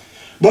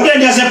 But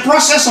then there's a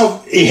process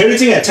of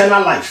inheriting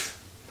eternal life.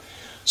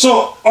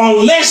 So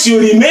unless you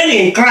remain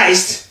in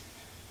Christ,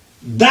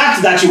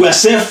 that you were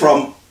saved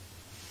from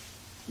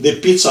the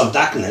pits of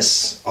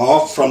darkness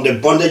or from the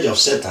bondage of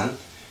Satan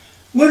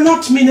will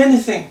not mean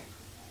anything.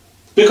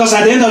 Because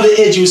at the end of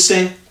the age you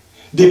say,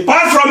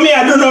 depart from me,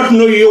 I do not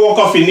know you, work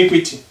of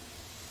iniquity.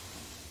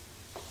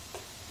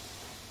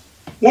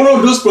 One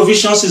of those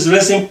provisions is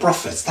raising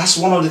prophets. That's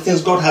one of the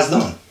things God has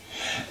done,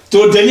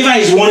 to deliver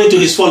his warning to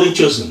his fallen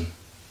chosen.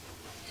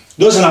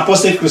 Those in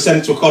apostate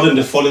Christianity will call them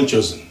the fallen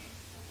chosen.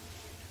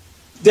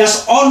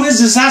 There's always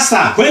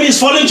disaster when his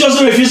fallen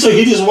chosen refuse to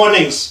heed his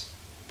warnings.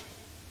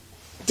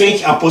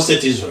 Think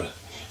apostate Israel,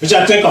 which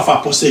I think of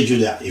apostate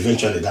Judah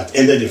eventually, that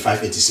ended in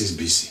 586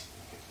 BC.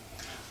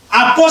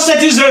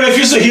 Apostate Israel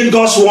refused to heed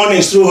God's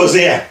warnings through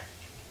Hosea.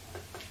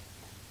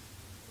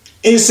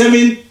 In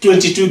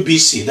 722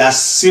 BC, the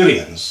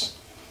Syrians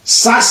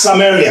sacked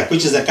Samaria,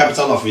 which is the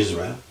capital of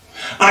Israel,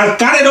 and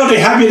carried all the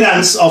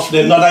inhabitants of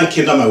the northern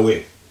kingdom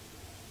away,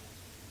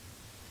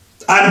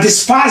 and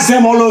dispersed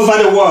them all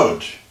over the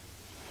world.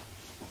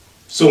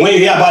 So when you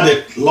hear about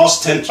the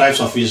lost 10 tribes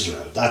of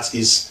Israel, that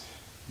is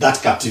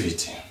that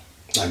captivity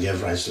that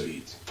gave rise to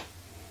it.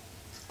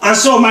 And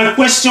so my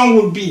question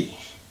would be,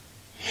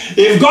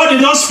 if God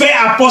did not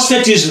spare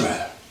apostate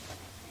Israel,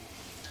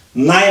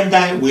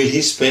 neither will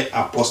he spare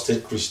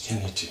apostate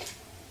Christianity.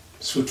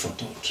 It's food for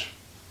thought.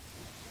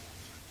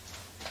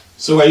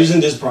 So we're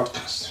using this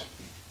broadcast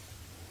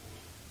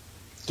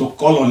to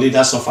call on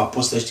leaders of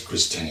apostate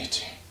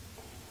Christianity,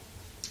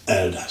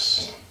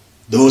 elders,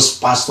 those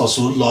pastors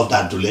who love the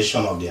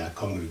adulation of their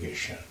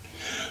congregation,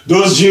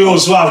 those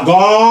Jews who have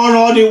gone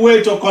all the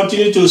way to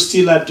continue to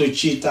steal and to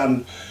cheat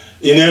and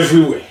in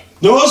every way,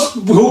 those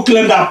who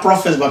claim they are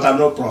prophets but are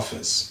not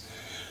prophets,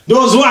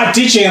 those who are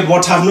teaching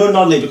but have no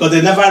knowledge because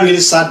they never really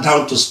sat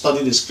down to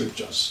study the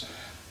scriptures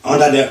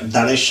under the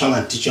direction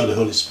and teaching of the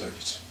Holy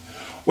Spirit.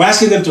 We're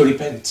asking them to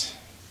repent.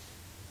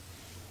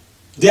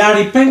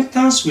 Their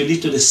repentance will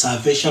lead to the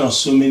salvation of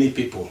so many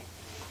people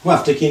who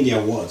have taken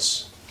their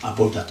words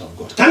above that of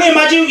God. Can you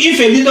imagine if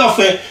a leader of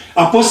an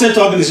apostate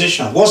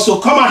organization was to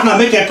come out and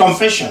make a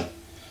confession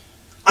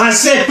and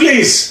say,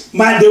 please,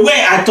 the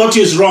way I taught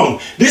you is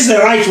wrong. This is the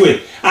right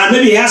way. And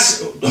maybe he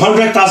has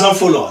 100,000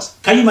 followers.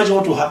 Can you imagine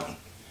what will happen?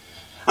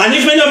 And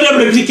if many of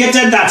them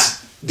replicated that,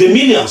 the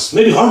millions,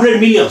 maybe 100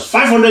 million,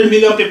 500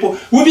 million people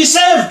will be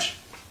saved.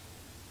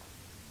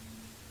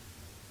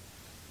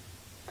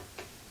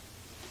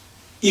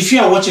 If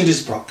you are watching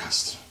this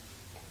broadcast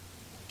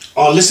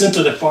or listen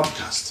to the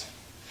podcast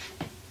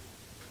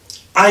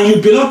and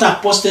you belong to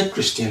apostate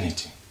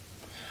Christianity,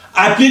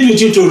 I plead with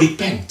you to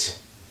repent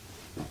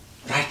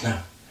right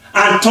now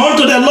and turn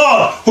to the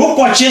Lord who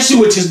purchased you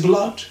with his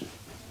blood.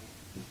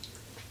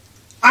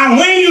 And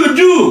when you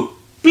do,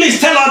 please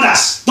tell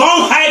others.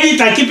 Don't hide it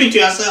and keep it to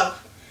yourself.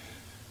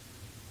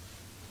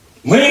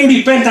 When you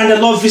repent and the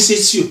Lord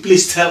visits you,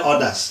 please tell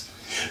others.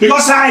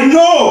 Because I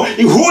know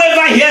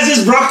whoever hears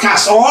this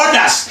broadcast or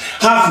others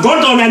have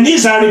gone on their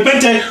knees and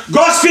repented,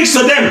 God speaks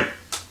to them.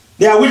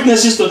 They are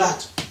witnesses to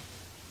that.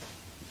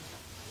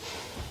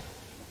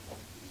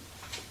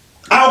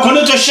 I will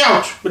continue to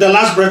shout with the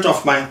last breath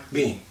of my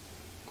being.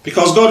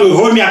 Because God will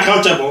hold me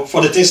accountable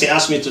for the things He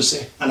asked me to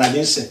say and I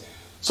didn't say.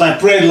 So I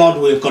pray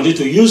Lord will continue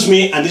to use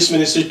me and this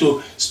ministry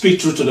to speak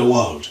truth to the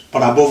world.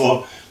 But above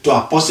all, to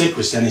apostate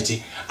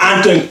Christianity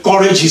and to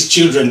encourage His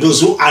children,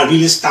 those who are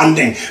really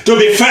standing, to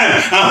be firm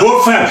and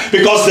hold firm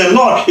because the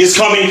Lord is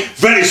coming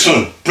very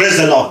soon. Praise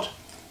the Lord.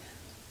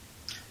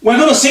 We're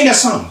going to sing a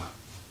song.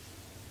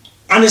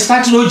 And it's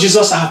titled, "Oh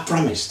Jesus, I have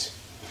promised."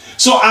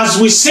 So as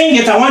we sing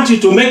it, I want you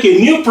to make a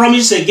new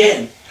promise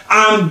again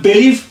and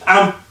believe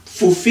and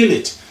fulfill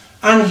it.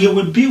 And He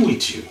will be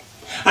with you.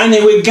 And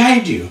He will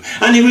guide you.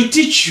 And He will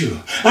teach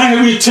you. And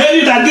He will tell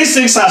you that these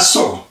things are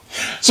so.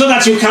 So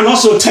that you can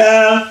also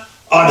tell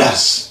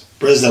others.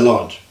 Praise the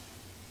Lord.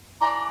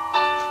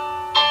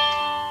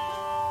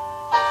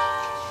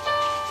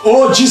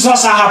 Oh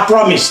Jesus, I have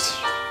promised.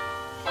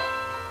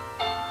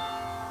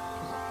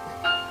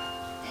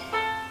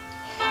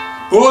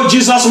 Oh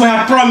Jesus, we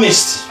have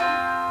promised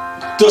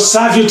to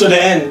serve you to the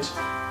end.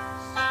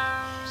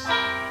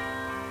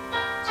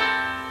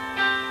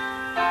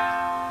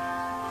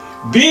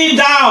 Be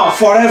thou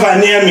forever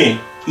near me,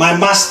 my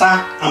master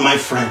and my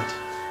friend.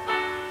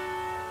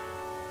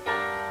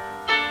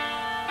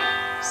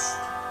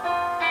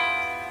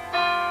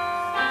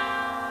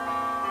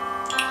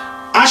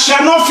 I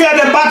shall not fear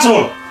the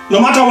battle,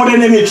 no matter what the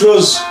enemy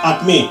throws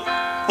at me.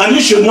 And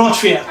you should not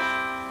fear.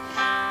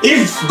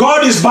 If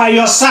God is by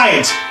your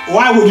side,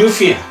 why would you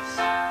fear?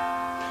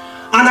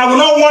 And I will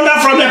not wander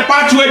from the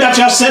pathway that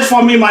you have set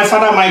for me, my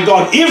Father, my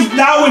God, if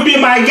thou will be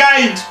my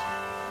guide.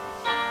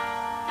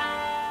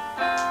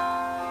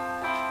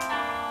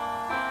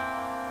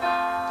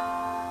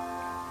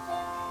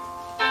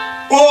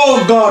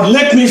 Oh God,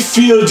 let me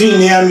feel thee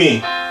near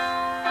me.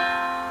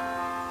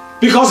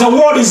 Because the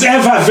world is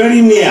ever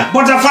very near.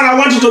 But Father, I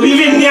want you to be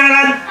even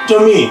nearer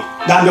to me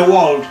than the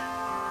world.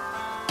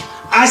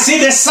 I see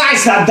the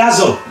sights that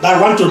dazzle,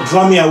 that want to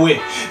draw me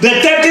away.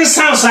 The tempting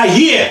sounds I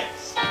hear.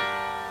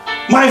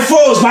 My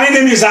foes, my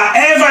enemies are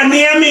ever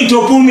near me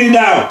to pull me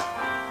down.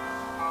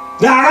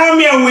 They are around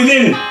me and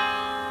within.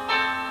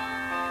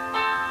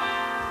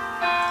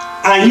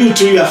 And you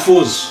too, your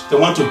foes, they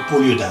want to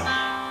pull you down.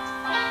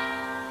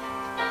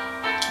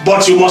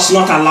 But you must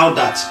not allow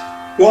that.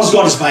 Once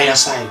God is by your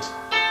side.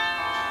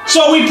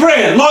 So we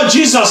pray, Lord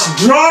Jesus,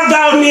 draw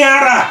down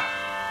nearer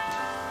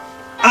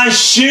and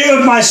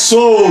shield my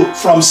soul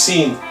from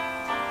sin.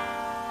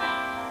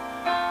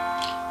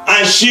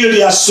 And shield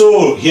your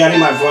soul, hearing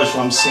my voice,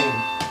 from sin.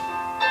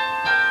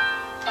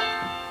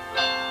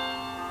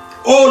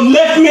 Oh,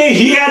 let me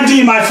hear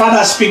thee, my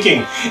Father,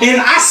 speaking in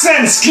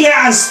accents clear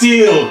and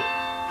still,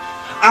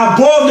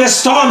 above the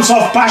storms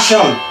of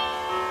passion,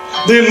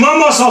 the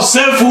murmurs of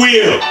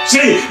self-will.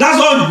 See, that's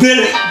what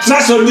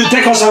tries to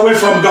take us away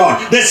from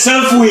God. The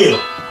self-will.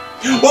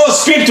 Oh,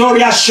 speak to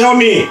reassure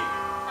me,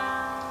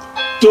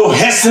 to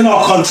hasten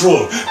or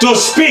control, to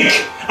speak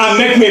and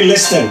make me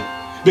listen,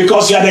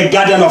 because you are the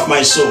guardian of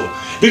my soul.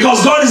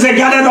 Because God is the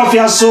guardian of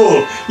your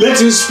soul. Let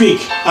Him speak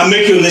and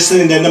make you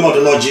listen in the name of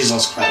the Lord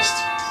Jesus Christ.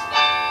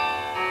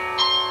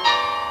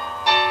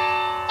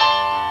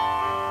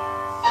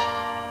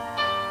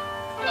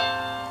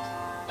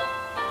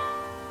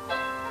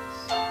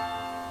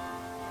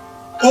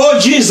 Oh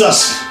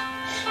Jesus,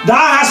 thou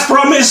hast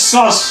promised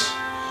us,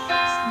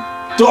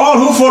 to all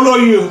who follow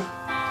you,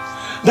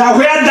 that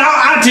where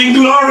thou art in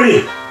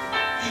glory,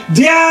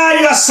 there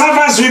your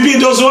servants will be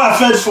those who are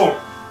faithful.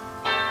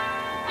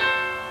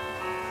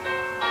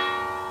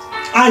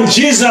 And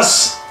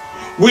Jesus,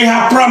 we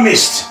have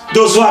promised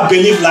those who have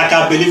believed like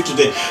I believe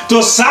today,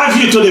 to serve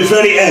you to the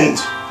very end.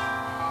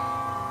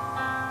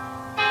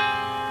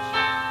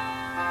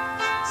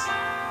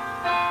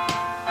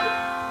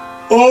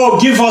 Oh,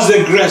 give us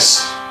the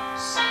grace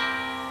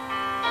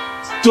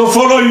to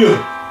follow you,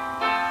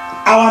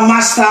 our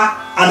master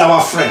and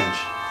our friend.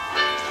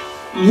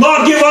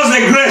 Lord, give us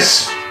the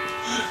grace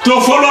to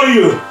follow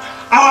you,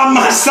 our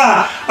master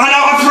and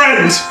our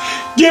friend.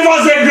 Give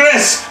us the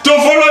grace to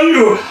follow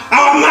you,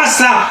 our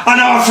master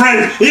and our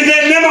friend. In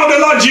the name of the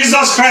Lord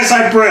Jesus Christ,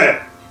 I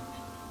pray.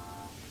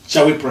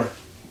 Shall we pray?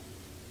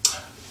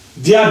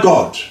 Dear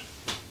God,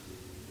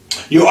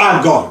 you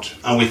are God,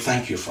 and we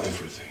thank you for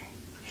everything.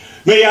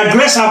 May your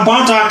grace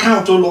abound to our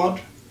account, O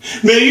Lord.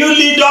 May you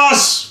lead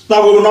us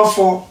that we will not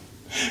fall.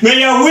 May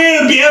your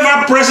will be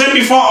ever present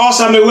before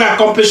us, and may we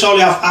accomplish all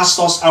you have asked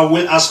us and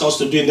will ask us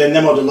to do in the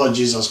name of the Lord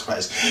Jesus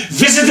Christ.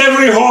 Visit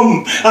every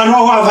home and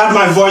all who have heard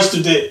my voice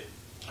today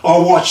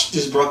or watched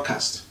this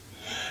broadcast.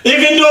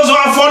 Even those who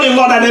have fallen,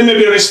 Lord, that they may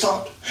be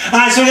restored.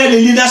 And especially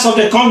the leaders of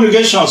the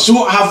congregations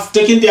who have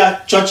taken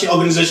their church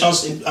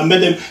organizations and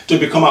made them to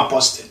become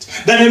apostate,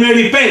 that they may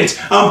repent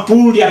and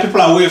pull their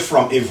people away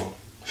from evil.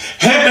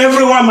 Help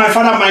everyone, my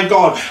Father, my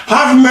God.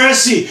 Have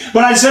mercy,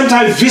 but at the same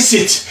time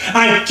visit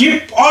and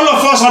keep all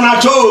of us on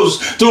our toes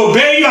to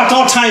obey you at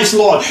all times,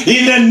 Lord,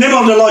 in the name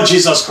of the Lord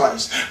Jesus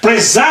Christ.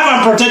 Preserve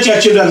and protect your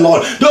children,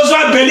 Lord. Those who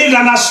have believed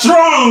and are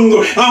strong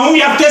and whom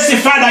you have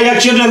testified are your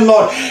children,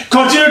 Lord.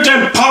 Continue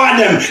to empower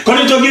them.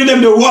 Continue to give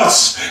them the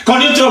words.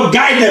 Continue to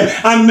guide them,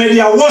 and may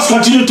their words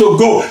continue to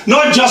go,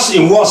 not just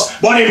in words,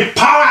 but in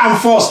power and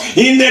force,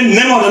 in the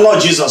name of the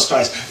Lord Jesus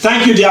Christ.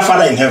 Thank you, dear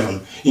Father in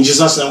heaven. In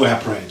Jesus' name we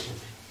have prayed.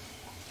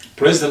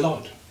 Praise the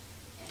Lord.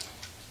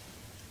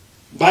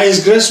 By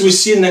His grace, we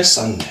see you next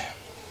Sunday.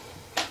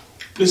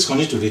 Please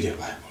continue to read your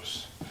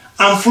Bibles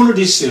and follow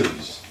this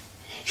series.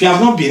 If you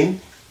have not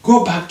been,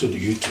 go back to the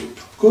YouTube.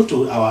 Go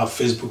to our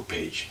Facebook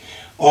page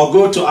or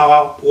go to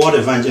our World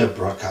Evangel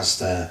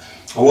broadcast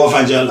or World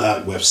Evangel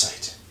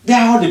website.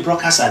 There, all the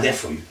broadcasts are there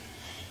for you.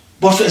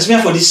 But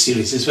especially for this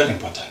series, it's very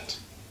important.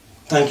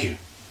 Thank you.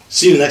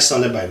 See you next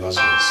Sunday by God's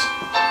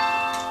grace.